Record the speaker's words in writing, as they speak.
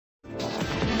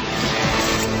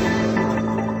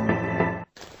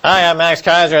Hi, I'm Max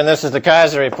Keiser, and this is the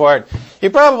Keiser Report.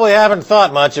 You probably haven't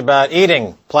thought much about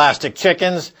eating plastic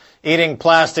chickens, eating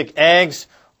plastic eggs,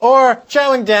 or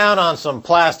chowing down on some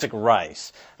plastic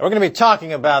rice. We're going to be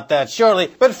talking about that shortly,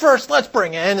 but first, let's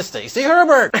bring in Stacey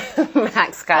Herbert.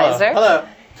 Max Keiser. Hello.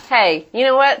 Hey, you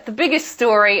know what? The biggest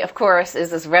story, of course, is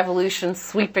this revolution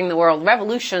sweeping the world.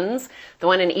 Revolutions, the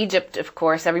one in Egypt, of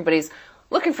course, everybody's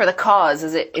looking for the cause.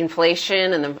 Is it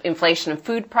inflation and the inflation of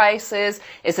food prices?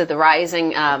 Is it the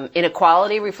rising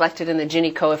inequality reflected in the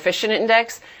Gini coefficient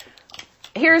index?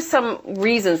 Here's some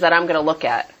reasons that I'm going to look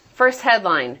at. First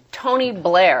headline, Tony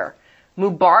Blair.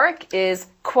 Mubarak is,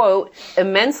 quote,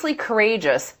 immensely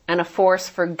courageous and a force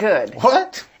for good.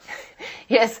 What?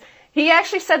 Yes. He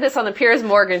actually said this on the Piers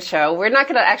Morgan show. We're not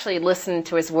going to actually listen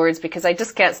to his words because I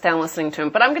just can't stand listening to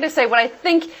him. But I'm going to say what I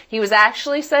think he was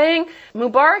actually saying.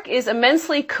 Mubarak is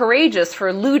immensely courageous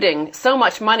for looting so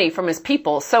much money from his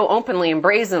people so openly and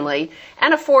brazenly,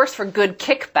 and a force for good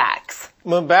kickbacks.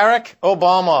 Mubarak,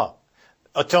 Obama,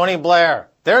 Tony Blair,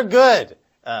 they're good.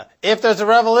 If there's a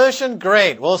revolution,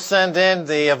 great. We'll send in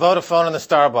the Vodafone and the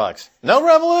Starbucks. No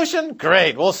revolution?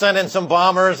 Great. We'll send in some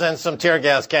bombers and some tear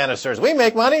gas canisters. We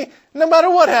make money no matter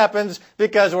what happens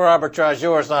because we're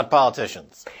arbitrageurs, not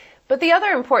politicians. But the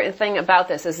other important thing about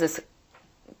this is this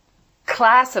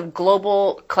class of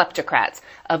global kleptocrats,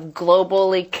 of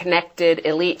globally connected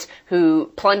elite who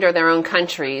plunder their own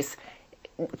countries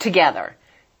together.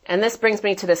 And this brings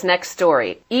me to this next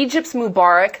story. Egypt's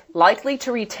Mubarak likely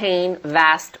to retain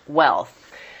vast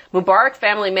wealth. Mubarak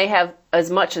family may have as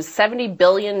much as $70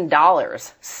 billion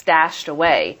stashed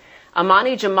away.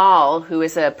 Amani Jamal, who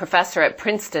is a professor at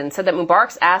Princeton, said that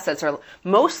Mubarak's assets are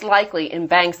most likely in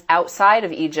banks outside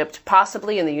of Egypt,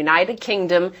 possibly in the United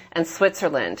Kingdom and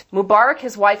Switzerland. Mubarak,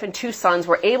 his wife, and 2 sons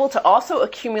were able to also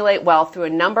accumulate wealth through a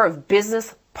number of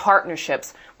business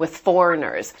partnerships with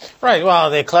foreigners. Right,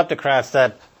 well, the kleptocrats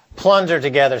that plunder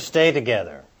together, stay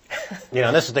together.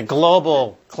 This is the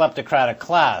global kleptocratic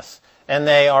class, and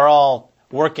they are all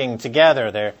working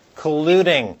together. They're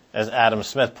colluding, as Adam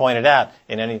Smith pointed out,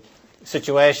 in any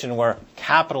situation where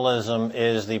capitalism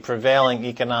is the prevailing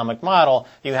economic model,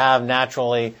 you have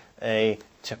naturally a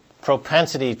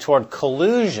propensity toward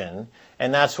collusion,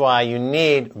 and that's why you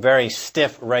need very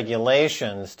stiff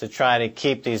regulations to try to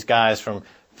keep these guys from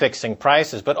fixing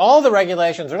prices. But all the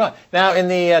regulations are gone. Now, in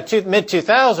the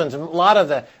mid-2000s, a lot of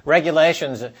the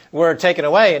regulations were taken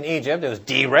away in Egypt. It was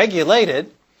deregulated.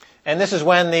 And this is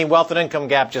when the wealth and income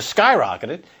gap just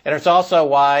skyrocketed. And it's also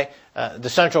why the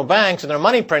central banks and their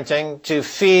money printing to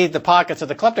feed the pockets of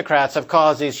the kleptocrats have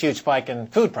caused these huge spike in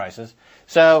food prices.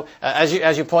 So,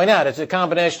 as you point out, it's a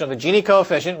combination of the Gini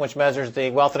coefficient, which measures the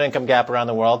wealth and income gap around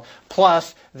the world,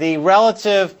 plus the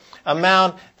relative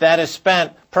amount that is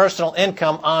spent personal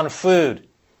income on food.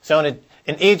 So in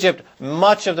Egypt,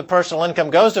 much of the personal income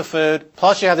goes to food,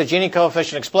 plus you have the Gini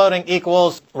coefficient exploding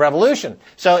equals revolution.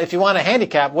 So if you want to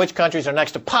handicap which countries are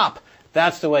next to pop,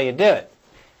 that's the way you do it.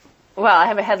 Well, I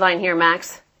have a headline here,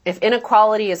 Max. If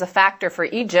inequality is a factor for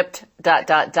Egypt, ...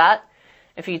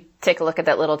 If you take a look at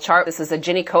that little chart, this is a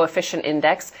Gini coefficient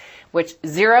index, which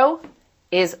 0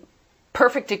 is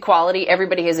perfect equality.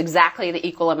 Everybody has exactly the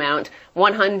equal amount.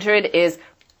 100 is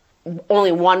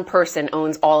only one person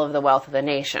owns all of the wealth of the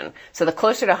nation. So the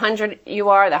closer to 100 you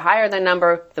are, the higher the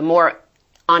number, the more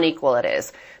unequal it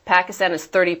is. Pakistan is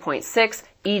 30.6,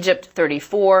 Egypt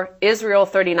 34, Israel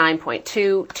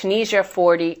 39.2, Tunisia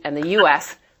 40, and the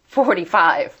U.S.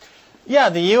 45. Yeah,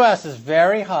 the U.S. is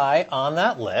very high on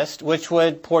that list, which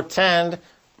would portend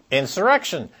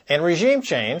insurrection and regime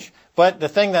change. But the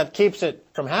thing that keeps it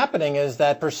from happening is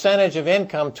that percentage of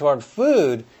income toward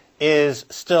food is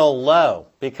still low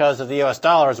because of the U.S.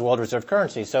 dollar as world reserve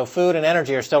currency. So food and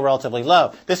energy are still relatively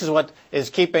low. This is what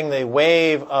is keeping the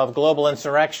wave of global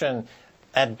insurrection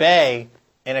at bay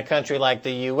in a country like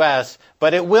the U.S.,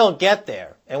 but it will get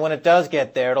there. And when it does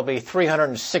get there, it'll be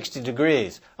 360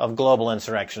 degrees of global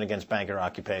insurrection against banker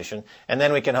occupation. And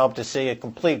then we can hope to see a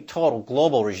complete, total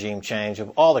global regime change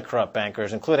of all the corrupt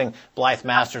bankers, including Blythe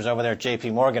Masters over there at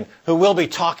J.P. Morgan, who we'll be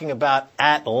talking about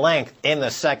at length in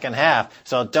the second half.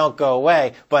 So don't go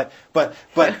away. But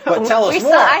tell us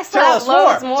more.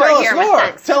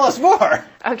 Tell us more.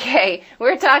 Okay,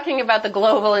 we're talking about the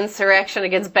global insurrection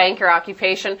against banker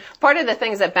occupation. Part of the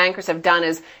things that bankers have done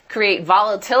is create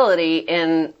volatility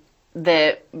in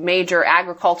the major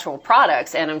agricultural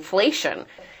products and inflation.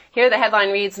 Here the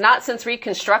headline reads, "Not since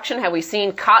Reconstruction have we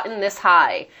seen cotton this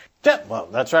high." Yeah, well,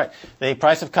 that's right. The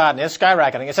price of cotton is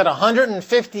skyrocketing. It's at a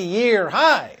 150-year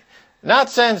high.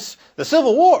 Not since the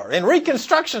Civil War and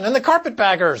Reconstruction and the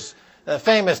carpetbaggers.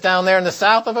 famous down there in the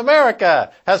South of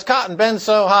America? Has cotton been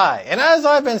so high? And as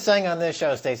I've been saying on this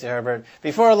show, Stacey Herbert,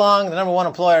 before long, the number one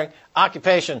employer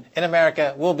occupation in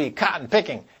America will be cotton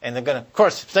picking. And they're going to, of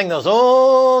course, sing those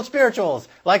old spirituals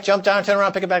like jump down, turn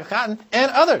around, pick a bag of cotton, and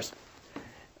others.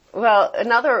 Well,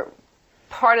 another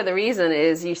part of the reason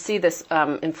is you see this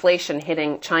inflation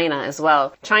hitting China as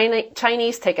well.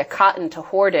 Chinese take a cotton to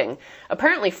hoarding.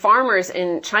 Apparently, farmers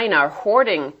in China are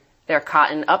hoarding their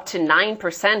cotton up to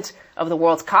 9% of the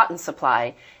world's cotton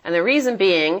supply. And the reason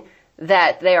being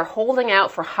that they are holding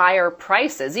out for higher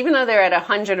prices, even though they're at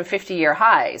 150-year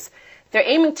highs. They're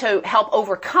aiming to help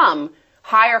overcome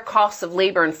higher costs of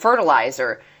labor and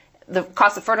fertilizer. The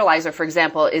cost of fertilizer, for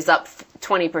example, is up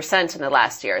 20% in the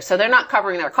last year. So they're not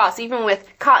covering their costs, even with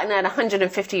cotton at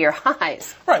 150-year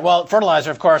highs. Right. Well,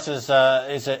 fertilizer, of course, is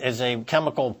a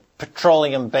chemical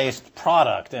petroleum-based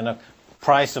product, and the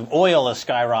price of oil is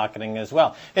skyrocketing as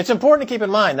well. It's important to keep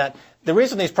in mind that the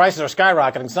reason these prices are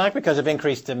skyrocketing is not because of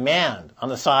increased demand on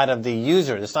the side of the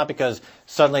user. It's not because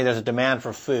suddenly there's a demand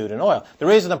for food and oil. The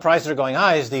reason the prices are going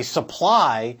high is the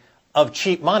supply of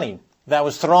cheap money that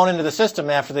was thrown into the system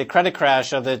after the credit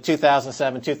crash of the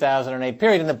 2007-2008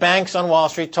 period. And the banks on Wall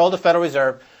Street told the Federal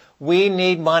Reserve, we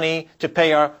need money to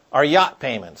pay our yacht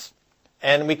payments.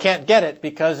 And we can't get it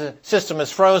because the system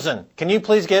is frozen. Can you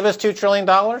please give us $2 trillion?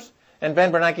 And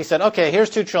Ben Bernanke said, okay, here's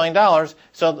 $2 trillion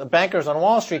so the bankers on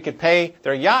Wall Street could pay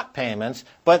their yacht payments,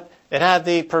 but it had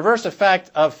the perverse effect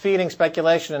of feeding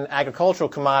speculation in agricultural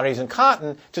commodities and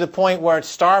cotton to the point where it's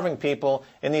starving people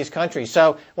in these countries.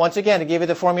 So, once again, to give you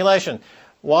the formulation,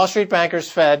 Wall Street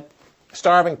bankers fed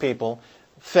starving people.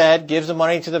 Fed gives the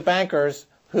money to the bankers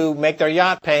who make their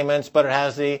yacht payments, but it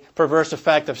has the perverse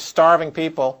effect of starving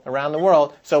people around the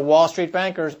world. So Wall Street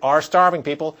bankers are starving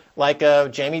people, like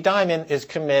Jamie Dimon is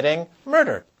committing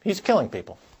murder. He's killing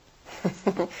people.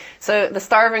 So the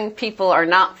starving people are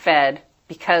not fed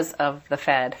because of the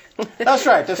Fed. That's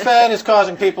right. The Fed is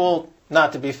causing people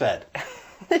not to be fed.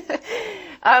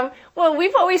 Well,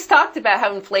 we've always talked about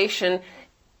how inflation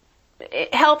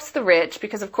it helps the rich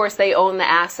because, of course, they own the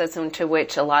assets into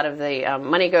which a lot of the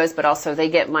money goes, but also they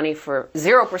get money for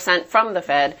 0% from the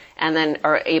Fed and then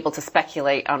are able to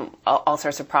speculate on all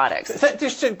sorts of products.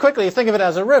 Just quickly, think of it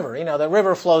as a river. You know, the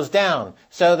river flows down.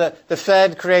 So the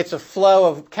Fed creates a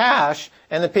flow of cash,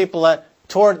 and the people that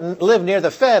live near the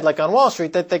Fed, like on Wall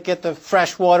Street, that they get the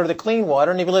fresh water, the clean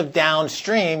water, and if you live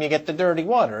downstream, you get the dirty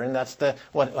water, and that's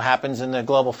what happens in the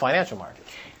global financial market.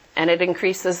 And it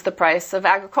increases the price of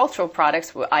agricultural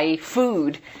products, i.e.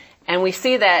 food. And we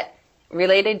see that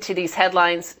related to these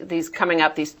headlines, these coming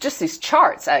up, these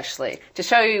charts, actually, to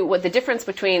show you what the difference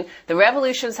between the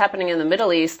revolutions happening in the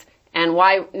Middle East and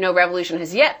why no revolution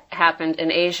has yet happened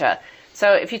in Asia.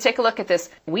 So if you take a look at this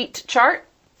wheat chart,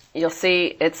 you'll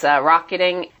see it's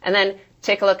rocketing. And then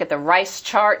take a look at the rice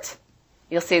chart.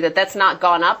 You'll see that that's not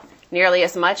gone up nearly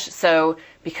as much. So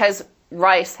because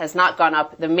rice has not gone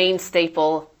up, the main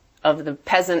staple of the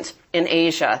peasant in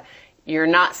Asia, you're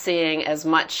not seeing as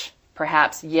much,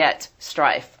 perhaps, yet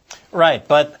strife. Right,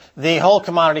 but the whole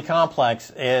commodity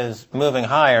complex is moving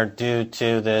higher due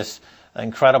to this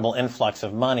incredible influx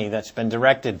of money that's been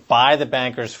directed by the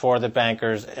bankers for the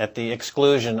bankers at the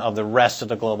exclusion of the rest of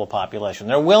the global population.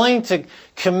 They're willing to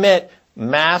commit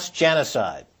mass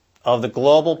genocide of the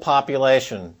global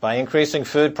population by increasing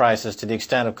food prices to the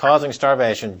extent of causing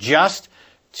starvation just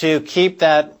to keep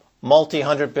that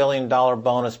multi-hundred-billion-dollar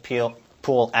bonus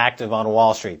pool active on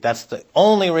Wall Street. That's the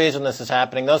only reason this is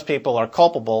happening. Those people are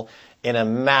culpable in a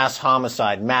mass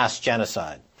homicide, mass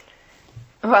genocide.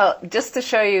 Well, just to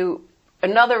show you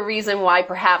another reason why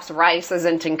perhaps rice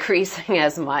isn't increasing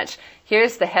as much,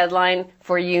 here's the headline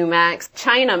for you, Max.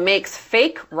 China makes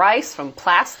fake rice from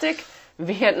plastic.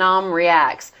 Vietnam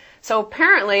reacts. So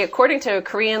apparently, according to a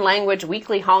Korean language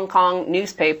weekly Hong Kong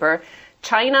newspaper,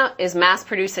 China is mass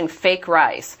producing fake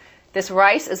rice. This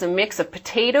rice is a mix of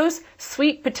potatoes,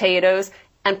 sweet potatoes,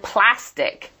 and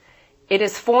plastic. It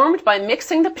is formed by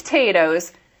mixing the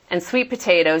potatoes and sweet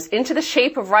potatoes into the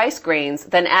shape of rice grains,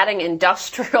 then adding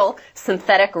industrial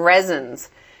synthetic resins.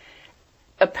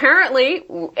 Apparently,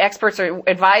 experts are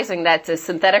advising that the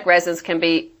synthetic resins can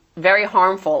be very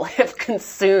harmful if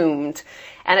consumed.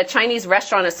 And a Chinese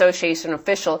Restaurant Association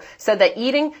official said that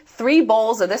eating 3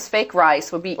 bowls of this fake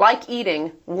rice would be like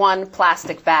eating 1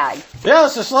 plastic bag.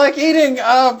 Yes, it's like eating,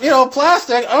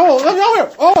 plastic.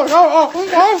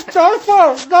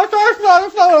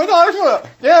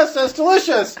 Yes, that's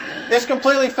delicious. It's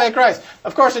completely fake rice.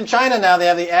 Of course, in China now they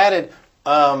have the added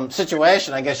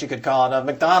situation, I guess you could call it, of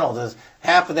McDonald's. Is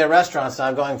half of their restaurants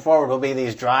now going forward will be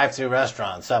these drive-through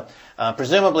restaurants. So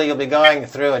presumably you'll be going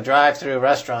through a drive-through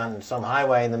restaurant in some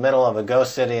highway in the middle of a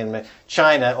ghost city in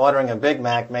China, ordering a Big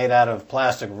Mac made out of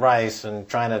plastic rice and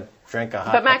trying to drink a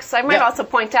hot But Max, I might also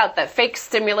point out that fake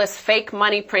stimulus, fake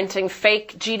money printing,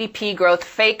 fake GDP growth,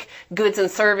 fake goods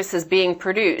and services being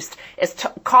produced is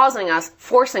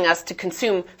forcing us to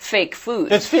consume fake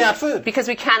food. It's fiat food. Because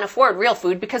we can't afford real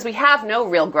food, because we have no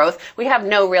real growth, we have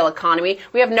no real economy,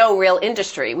 we have no real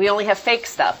industry. We only have fake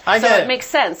stuff. I get so it. It makes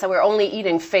sense that we're only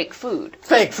eating fake food.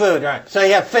 Fake food, right. So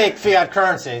you have fake fiat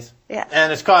currencies. Yeah.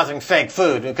 And it's causing fake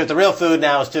food because the real food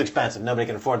now is too expensive. Nobody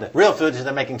can afford it. Real food is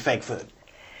they're making fake food.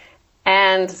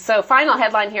 And so final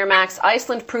headline here, Max.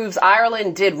 Iceland proves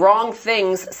Ireland did wrong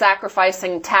things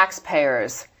sacrificing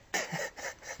taxpayers.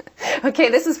 Okay,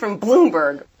 this is from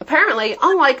Bloomberg. Apparently,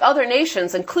 unlike other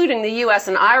nations, including the U.S.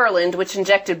 and Ireland, which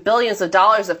injected billions of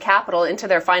dollars of capital into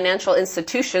their financial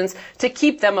institutions to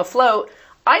keep them afloat,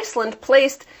 Iceland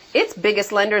placed its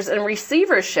biggest lenders in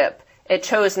receivership. It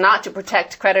chose not to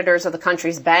protect creditors of the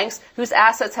country's banks, whose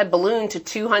assets had ballooned to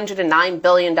 $209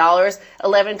 billion,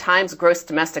 11 times gross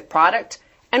domestic product.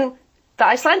 And the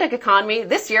Icelandic economy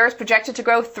this year is projected to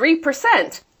grow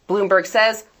 3%. Bloomberg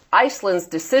says Iceland's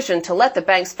decision to let the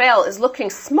banks fail is looking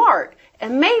smart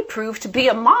and may prove to be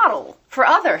a model for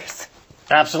others.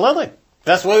 Absolutely.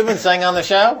 That's what we've been saying on the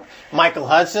show. Michael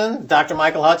Hudson, Dr.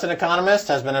 Michael Hudson, economist,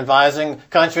 has been advising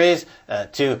countries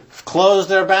to close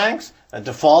their banks,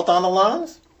 default on the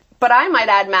loans. But I might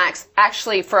add, Max,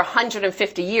 actually for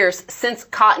 150 years, since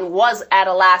cotton was at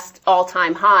a last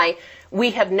all-time high,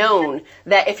 we have known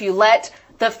that if you let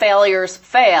the failures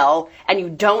fail and you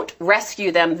don't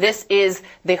rescue them, this is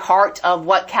the heart of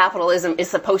what capitalism is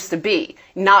supposed to be.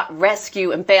 Not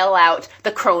rescue and bail out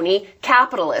the crony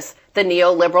capitalists, the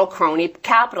neoliberal crony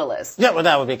capitalists. Yeah, well,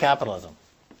 that would be capitalism.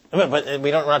 But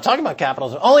we're not talking about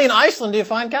capitalism. Only in Iceland do you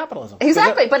find capitalism.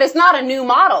 Exactly, but it's not a new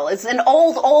model. It's an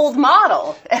old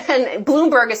model. And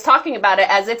Bloomberg is talking about it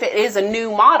as if it is a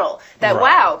new model. That, Right.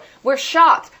 Wow, we're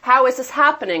shocked. How is this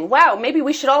happening? Wow, maybe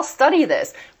we should all study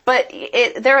this. But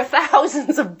there are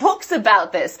thousands of books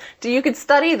about this. You could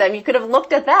study them. You could have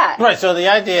looked at that. Right, so the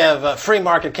idea of free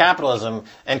market capitalism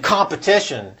and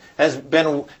competition has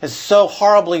so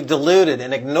horribly diluted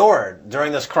and ignored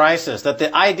during this crisis that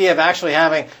the idea of actually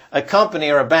having a company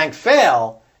or a bank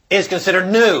fail is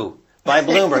considered new by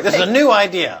Bloomberg. This is a new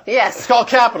idea. Yes. It's called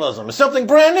capitalism. It's something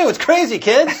brand new. It's crazy,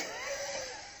 kids.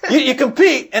 You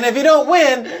compete, and if you don't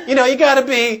win, you got to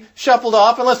be shuffled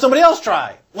off and let somebody else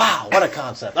try. Wow, what a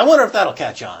concept. I wonder if that'll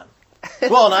catch on.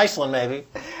 Well, in Iceland, maybe.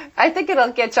 I think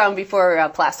it'll catch on before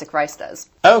plastic rice does.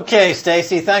 Okay,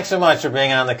 Stacey, thanks so much for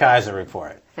being on the Keiser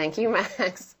Report. Thank you,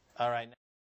 Max. All right.